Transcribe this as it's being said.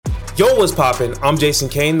Yo, what's poppin'? I'm Jason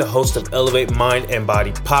Kane, the host of Elevate Mind and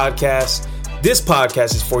Body Podcast. This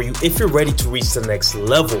podcast is for you if you're ready to reach the next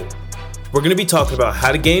level. We're going to be talking about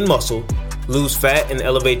how to gain muscle, lose fat, and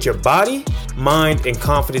elevate your body, mind, and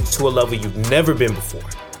confidence to a level you've never been before.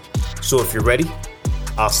 So if you're ready,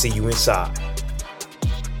 I'll see you inside.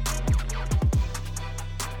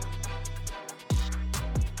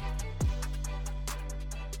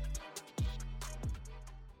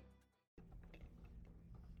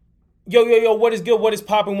 Yo, what is good? What is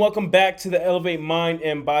poppin'? Welcome back to the Elevate Mind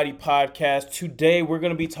and Body Podcast. Today, we're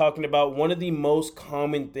going to be talking about one of the most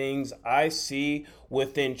common things I see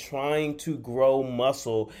within trying to grow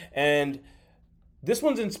muscle. And this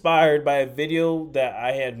one's inspired by a video that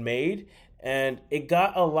I had made, and it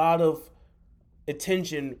got a lot of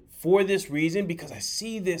attention for this reason because I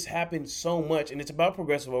see this happen so much, and it's about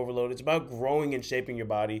progressive overload. It's about growing and shaping your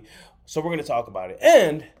body. So we're going to talk about it.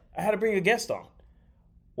 And I had to bring a guest on.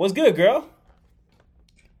 What's good, girl?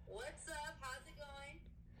 What's up? How's it going?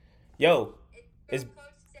 Yo, it's Coach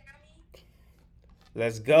Sammy.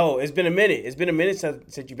 Let's go. It's been a minute. It's been a minute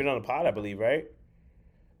since you've been on the pod, I believe, right?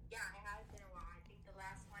 Yeah, it has been a while. I think the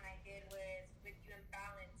last one I did was with you and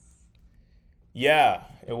Balance. Yeah,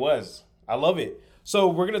 it was. I love it. So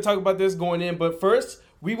we're going to talk about this going in, but first,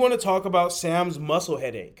 we want to talk about Sam's muscle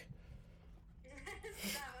headache.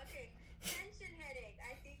 Okay. Tension headache.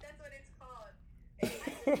 I think that's what it's called.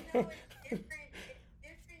 It's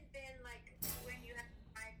different than like when you have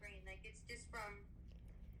migraine. Like it's just from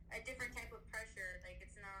a different type of pressure. Like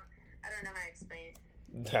it's not. I don't know how to explain it.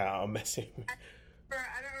 Nah, I'm messing.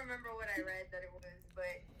 I don't remember what I read that it was,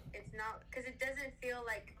 but it's not because it doesn't feel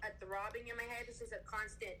like a throbbing in my head. It's just a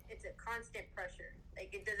constant. It's a constant pressure.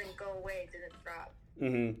 Like it doesn't go away. It doesn't throb.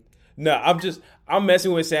 Mm-hmm. No, I'm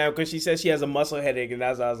messing with Sam because she says she has a muscle headache, and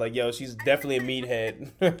that's why I was like, yo, she's definitely a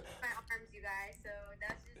meathead.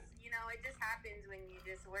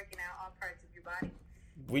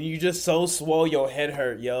 When you just so swole, your head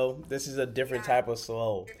hurt, yo. This is a different type of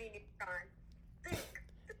swole.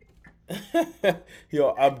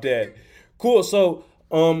 Yo, I'm dead. Cool. So,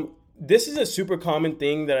 this is a super common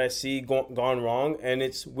thing that I see gone wrong, and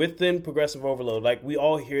it's within progressive overload. Like, we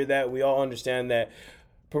all hear that. We all understand that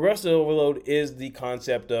progressive overload is the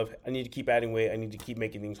concept of I need to keep adding weight. I need to keep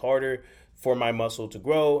making things harder for my muscle to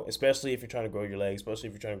grow, especially if you're trying to grow your legs, especially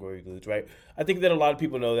if you're trying to grow your glutes, right? I think that a lot of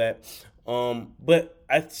people know that. But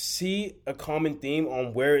I see a common theme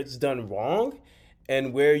on where it's done wrong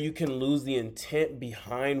and where you can lose the intent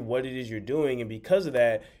behind what it is you're doing. And because of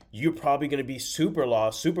that, you're probably going to be super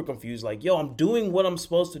lost, super confused. Like, yo, I'm doing what I'm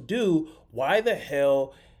supposed to do. Why the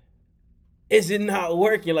hell is it not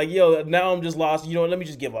working? Like, yo, now I'm just lost. You know what? Let me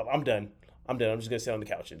just give up. I'm done. I'm just going to sit on the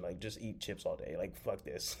couch and, like, just eat chips all day. Like, fuck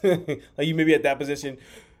this. Like, you may be at that position.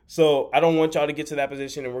 So I don't want y'all to get to that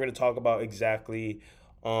position. And we're going to talk about exactly,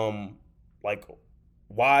 like,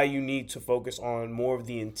 why you need to focus on more of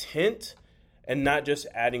the intent and not just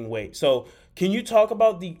adding weight. So can you talk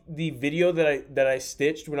about the video that I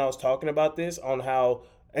stitched when I was talking about this on how,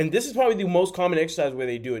 and this is probably the most common exercise where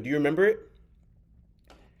they do it. Do you remember it?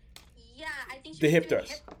 Yeah, I think the hip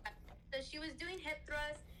thrust. So she was doing hip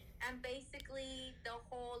thrust, and basically the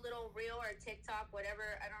whole little reel or TikTok,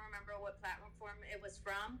 whatever, I don't remember what platform it was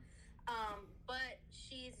from, but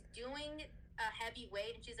she's doing a heavy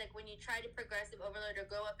weight, and she's like, when you try to progressive overload or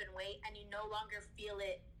go up in weight, and you no longer feel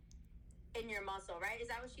it in your muscle, right? Is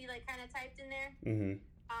that what she like kind of typed in there? Mm-hmm.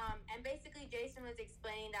 And basically Jason was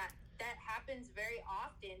explaining that happens very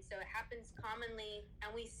often. So it happens commonly,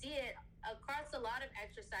 and we see it across a lot of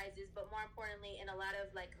exercises, but more importantly in a lot of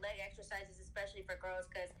like leg exercises, especially for girls,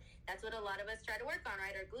 because that's what a lot of us try to work on,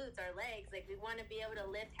 right? Our glutes, our legs. Like we want to be able to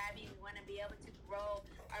lift heavy, we want to be able to grow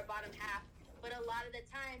our bottom half. But a lot of the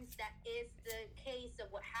times that is the case of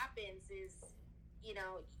what happens is, you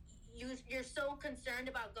know, you're so concerned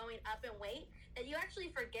about going up in weight that you actually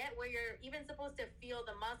forget where you're even supposed to feel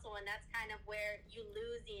the muscle, and that's kind of where you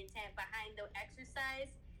lose the intent behind the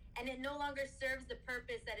exercise, and it no longer serves the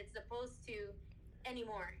purpose that it's supposed to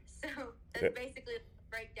anymore. So that's basically a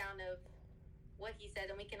breakdown of what he said,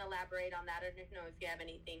 and we can elaborate on that. I don't know if you have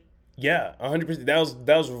anything. Yeah, 100%.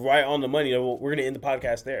 That was right on the money. We're gonna end the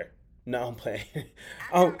podcast there. No, I'm playing.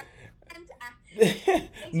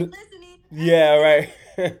 Listening. Yeah, right.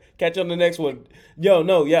 Catch you on the next one. Yo,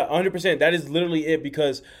 no, yeah, 100%. That is literally it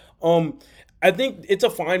because I think it's a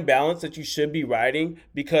fine balance that you should be riding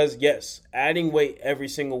because, yes, adding weight every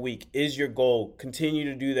single week is your goal. Continue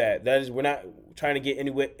to do that. We're not trying to get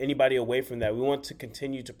anybody away from that. We want to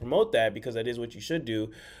continue to promote that because that is what you should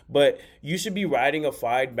do. But you should be riding a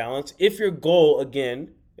fine balance if your goal,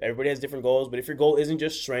 again, Everybody has different goals, but if your goal isn't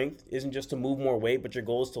just strength, isn't just to move more weight, but your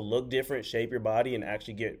goal is to look different, shape your body, and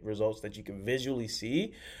actually get results that you can visually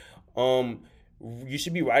see, you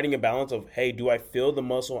should be riding a balance of, hey, do I feel the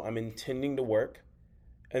muscle I'm intending to work?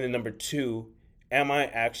 And then number two, am I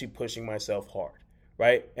actually pushing myself hard,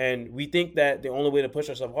 right? And we think that the only way to push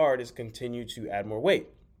ourselves hard is continue to add more weight,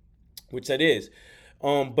 which that is.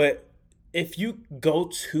 But if you go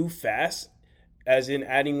too fast, as in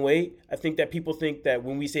adding weight, I think that people think that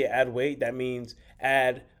when we say add weight, that means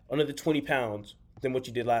add another 20 pounds than what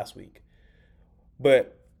you did last week.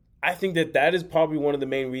 But I think that that is probably one of the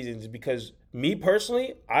main reasons, because me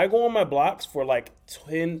personally, I go on my blocks for like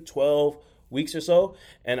 10, 12 weeks or so,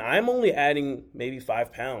 and I'm only adding maybe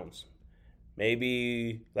 5 pounds.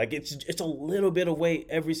 Maybe like it's a little bit of weight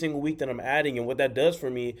every single week that I'm adding. And what that does for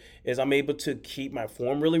me is I'm able to keep my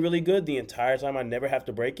form really, really good the entire time. I never have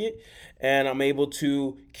to break it. And I'm able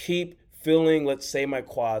to keep feeling, let's say my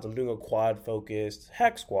quads. I'm doing a quad focused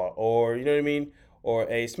hack squat, or you know what I mean? Or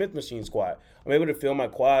a Smith machine squat. I'm able to feel my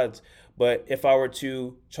quads. But if I were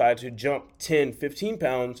to try to jump 10, 15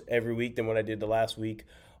 pounds every week than what I did the last week,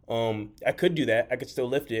 I could do that. I could still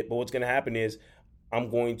lift it. But what's going to happen is I'm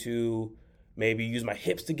going to maybe use my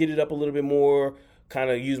hips to get it up a little bit more,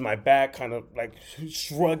 kind of use my back, kind of like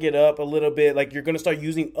shrug it up a little bit. Like you're going to start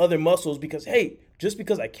using other muscles because, hey, just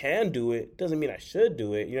because I can do it doesn't mean I should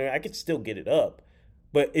do it. You know, I could still get it up.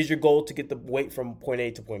 But is your goal to get the weight from point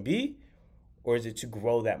A to point B, or is it to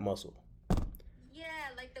grow that muscle? Yeah,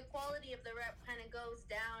 like the quality of the rep kind of goes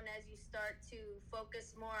down as you start to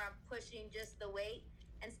focus more on pushing just the weight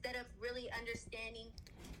instead of really understanding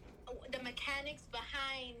the mechanics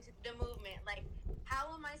behind the movement. Like,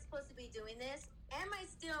 how am I supposed to be doing this? Am I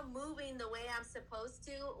still moving the way I'm supposed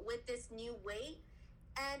to with this new weight?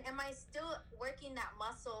 And am I still working that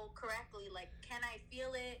muscle correctly? Like, can I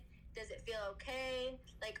feel it? Does it feel okay?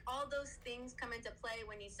 Like, all those things come into play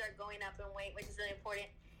when you start going up in weight, which is really important.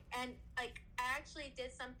 And, like, I actually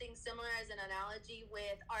did something similar as an analogy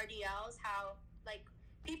with RDLs, how, like,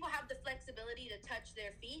 people have the flexibility to touch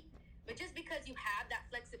their feet, but just because you have that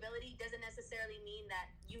flexibility doesn't necessarily mean that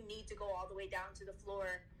you need to go all the way down to the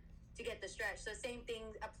floor to get the stretch. So same thing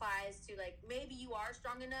applies to, like, maybe you are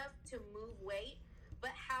strong enough to move weight,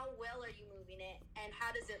 but how well are you moving it, and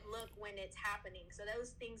how does it look when it's happening? So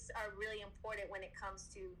those things are really important when it comes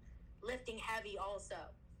to lifting heavy also.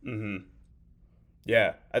 Mm-hmm.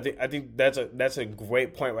 Yeah, I think that's a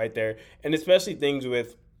great point right there. And especially things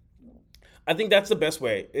with, I think that's the best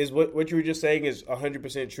way, is what you were just saying is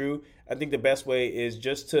 100% true. I think the best way is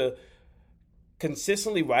just to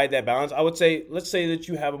consistently ride that balance. I would say, let's say that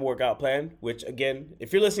you have a workout plan, which again,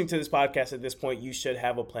 if you're listening to this podcast at this point, you should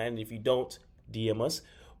have a plan. If you don't, DM us.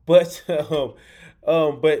 But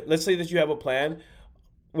but let's say that you have a plan.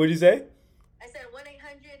 What did you say? I said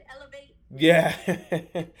 1-800-ELEVATE. Yeah.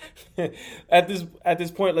 At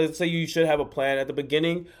this point, let's say you should have a plan. At the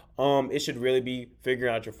beginning, it should really be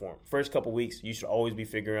figuring out your form. First couple weeks, you should always be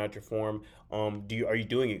figuring out your form. Are you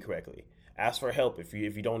doing it correctly? Ask for help if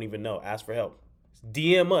you don't even know. Ask for help.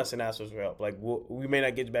 DM us and ask us for help. Like we may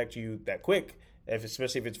not get back to you that quick,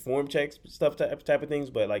 especially if it's form checks, stuff type of things.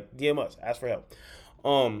 But like DM us, ask for help.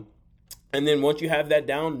 And then once you have that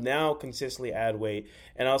down, now consistently add weight.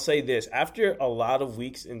 And I'll say this, after a lot of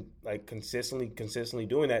weeks in like consistently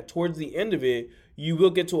doing that, towards the end of it, you will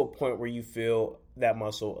get to a point where you feel that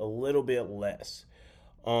muscle a little bit less.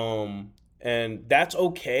 And that's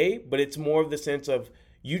okay, but it's more of the sense of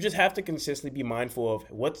you just have to consistently be mindful of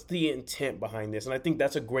what's the intent behind this. And I think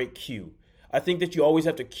that's a great cue. I think that you always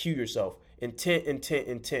have to cue yourself. Intent.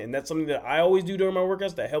 And that's something that I always do during my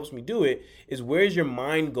workouts that helps me do it, is where's your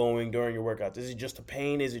mind going during your workouts? Is it just a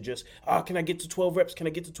pain? Is it just, can I get to 12 reps? Can I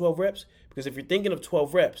get to 12 reps? Because if you're thinking of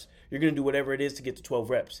 12 reps, you're going to do whatever it is to get to 12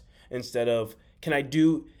 reps instead of, can I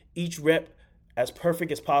do each rep as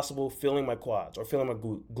perfect as possible, feeling my quads or feeling my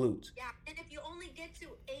glutes? Yeah, and if you only get to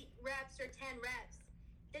 8 reps or 10 reps,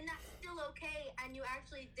 then that's still okay, and you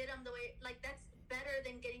actually did them the way, like, that's better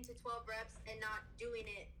than getting to 12 reps and not doing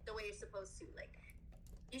it the way you're supposed to. Like,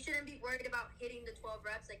 you shouldn't be worried about hitting the 12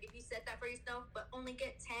 reps. Like, if you set that for yourself, but only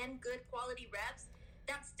get 10 good quality reps,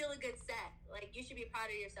 that's still a good set. Like, you should be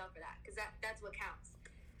proud of yourself for that, because that's what counts.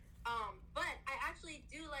 But I actually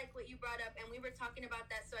do like what you brought up, and we were talking about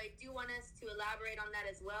that, so I do want us to elaborate on that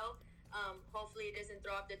as well. Hopefully it doesn't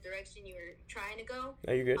throw off the direction you were trying to go.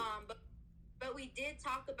 No, you're good. But we did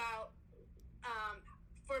talk about,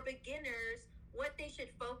 for beginners, what they should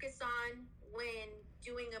focus on when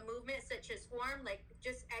doing a movement such as form, like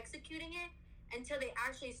just executing it until they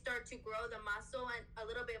actually start to grow the muscle and a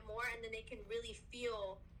little bit more, and then they can really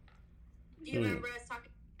feel. Do you remember us talking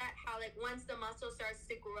about that? how like once the muscle starts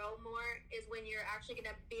to grow more is when you're actually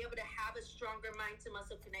gonna be able to have a stronger mind to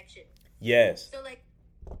muscle connection. Yes. So like,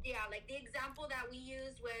 yeah, like the example that we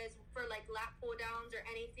used was for like lat pull downs or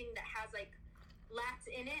anything that has like lats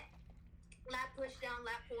in it, lat push down,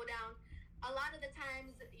 lat pull down. A lot of the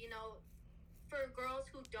times, you know, for girls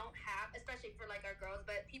who don't have, especially for like our girls,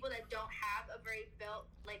 but people that don't have a very built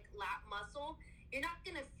like lat muscle, you're not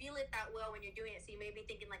gonna feel it that well when you're doing it. So you may be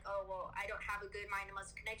thinking like, oh well, I don't have a good mind to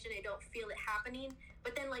muscle connection. I don't feel it happening.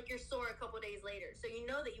 But then like you're sore a couple days later, so you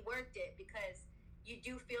know that you worked it because you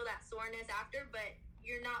do feel that soreness after, but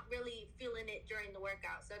you're not really feeling it during the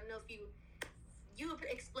workout. So I don't know if you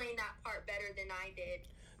explained that part better than I did.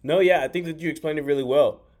 No, yeah, I think that you explained it really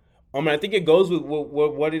well. I think it goes with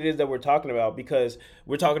what it is that we're talking about, because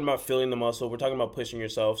we're talking about feeling the muscle. We're talking about pushing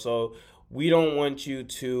yourself. So we don't want you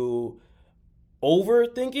to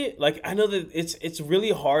overthink it. Like, I know that it's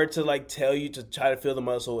really hard to like tell you to try to feel the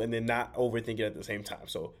muscle and then not overthink it at the same time.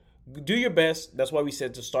 So do your best. That's why we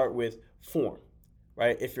said to start with form,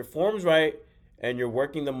 right? If your form's right and you're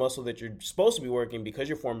working the muscle that you're supposed to be working because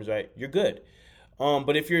your form is right, you're good.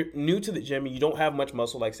 But if you're new to the gym and you don't have much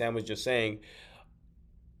muscle, like Sam was just saying,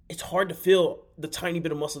 it's hard to feel the tiny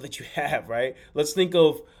bit of muscle that you have, right? Let's think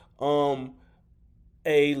of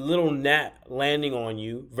a little gnat landing on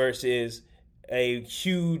you versus a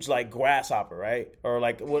huge like grasshopper, right? Or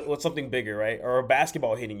like what's something bigger, right? Or a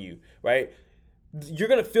basketball hitting you, right? You're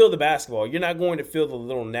gonna feel the basketball. You're not going to feel the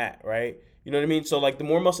little gnat, right? You know what I mean? So like the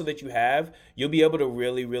more muscle that you have, you'll be able to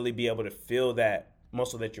really, really be able to feel that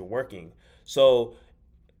muscle that you're working. So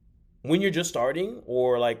when you're just starting,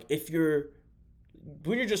 or like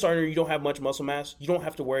when you're just starting, you don't have much muscle mass, you don't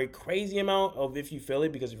have to worry crazy amount of if you feel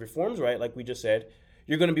it, because if your form's right, like we just said,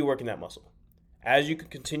 you're going to be working that muscle. As you can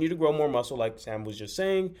continue to grow more muscle, like Sam was just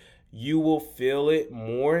saying, you will feel it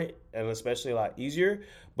more and especially a lot easier.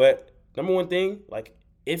 But number one thing, like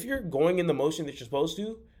if you're going in the motion that you're supposed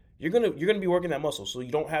to, you're gonna be working that muscle. So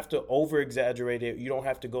you don't have to over exaggerate it. You don't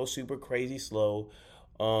have to go super crazy slow.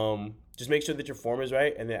 Just make sure that your form is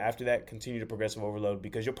right, and then after that, continue to progressive overload,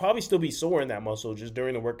 because you'll probably still be sore in that muscle. Just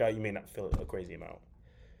during the workout, you may not feel it a crazy amount.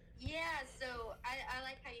 Yeah, so I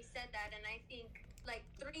like how you said that, and I think like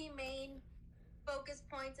 3 main focus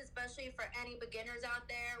points, especially for any beginners out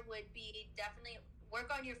there, would be definitely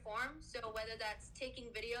work on your form. So whether that's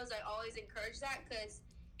taking videos, I always encourage that, because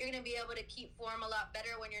you're going to be able to keep form a lot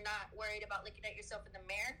better when you're not worried about looking at yourself in the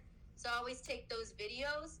mirror. So always take those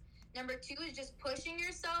videos. Number 2 is just pushing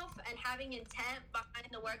yourself and having intent behind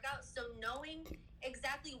the workout. So knowing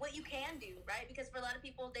exactly what you can do, right? Because for a lot of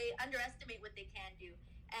people, they underestimate what they can do.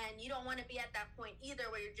 And you don't want to be at that point either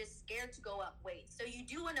where you're just scared to go up weight. So you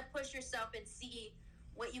do want to push yourself and see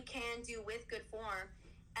what you can do with good form.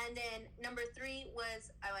 And then number 3 was,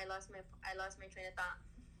 I lost my train of thought.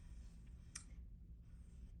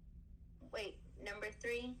 Wait, number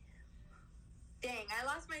 3? Dang, I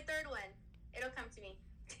lost my third one. It'll come to me.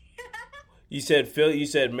 You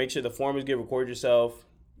said make sure the form is good, record yourself.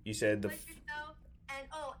 You said push yourself, and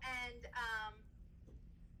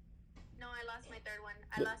no, I lost my third one.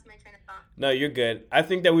 I lost my train of thought. No, you're good. I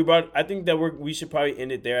think that we should probably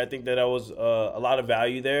end it there. I think that was a lot of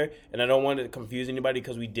value there, and I don't want to confuse anybody,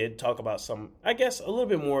 because we did talk about some, I guess, a little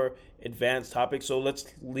bit more advanced topics. So let's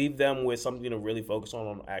leave them with something to really focus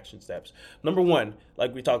on action steps. Number 1,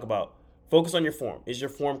 like we talk about, focus on your form. Is your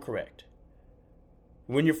form correct?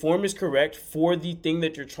 When your form is correct for the thing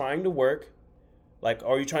that you're trying to work, like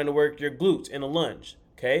are you trying to work your glutes in a lunge?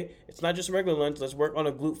 Okay, it's not just a regular lunge. Let's work on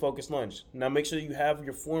a glute-focused lunge. Now make sure you have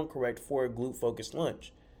your form correct for a glute-focused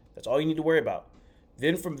lunge. That's all you need to worry about.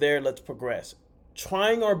 Then from there, let's progress.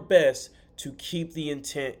 Trying our best to keep the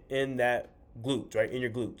intent in that glute, right? In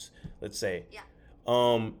your glutes, let's say. Yeah.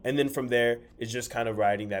 And then from there, it's just kind of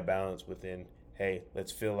riding that balance within, hey,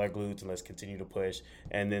 let's feel our glutes and let's continue to push.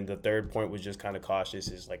 And then the third point was just kind of cautious.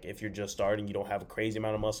 Is like if you're just starting, you don't have a crazy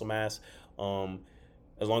amount of muscle mass.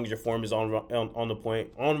 As long as your form is on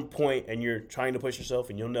point, and you're trying to push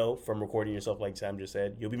yourself, and you'll know from recording yourself, like Sam just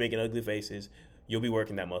said, you'll be making ugly faces. You'll be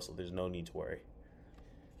working that muscle. There's no need to worry.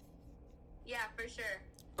 Yeah, for sure.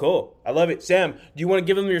 Cool. I love it. Sam, do you want to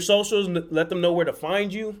give them your socials and let them know where to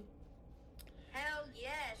find you? Hell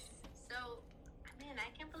yes. So, man,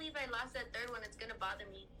 I can't believe I lost that third one. It's going to bother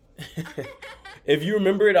me. If you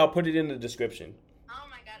remember it, I'll put it in the description. Oh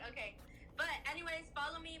my God. Okay. But anyways,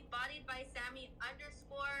 follow me, Bodied by Sammy _.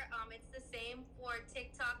 It's the same for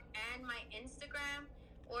TikTok and my Instagram.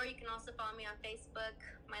 Or you can also follow me on Facebook.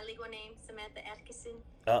 My legal name, Samantha Atkinson.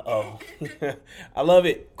 Uh-oh. I love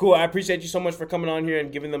it. Cool. I appreciate you so much for coming on here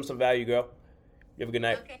and giving them some value, girl. You have a good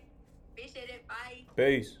night. Okay. Appreciate it. Bye.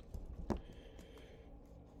 Peace.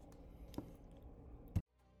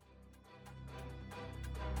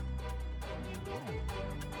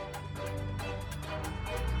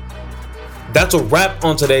 That's a wrap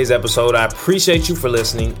on today's episode. I appreciate you for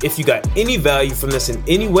listening. If you got any value from this in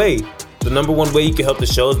any way, the number one way you can help the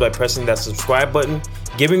show is by pressing that subscribe button,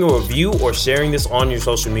 giving a review, or sharing this on your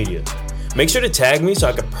social media. Make sure to tag me so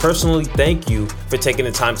I can personally thank you for taking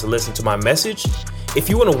the time to listen to my message. If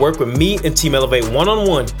you want to work with me and Team Elevate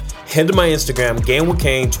one-on-one, head to my Instagram,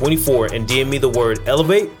 GainWithCain24, and DM me the word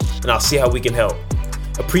Elevate, and I'll see how we can help.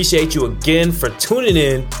 Appreciate you again for tuning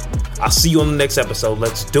in. I'll see you on the next episode.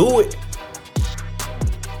 Let's do it.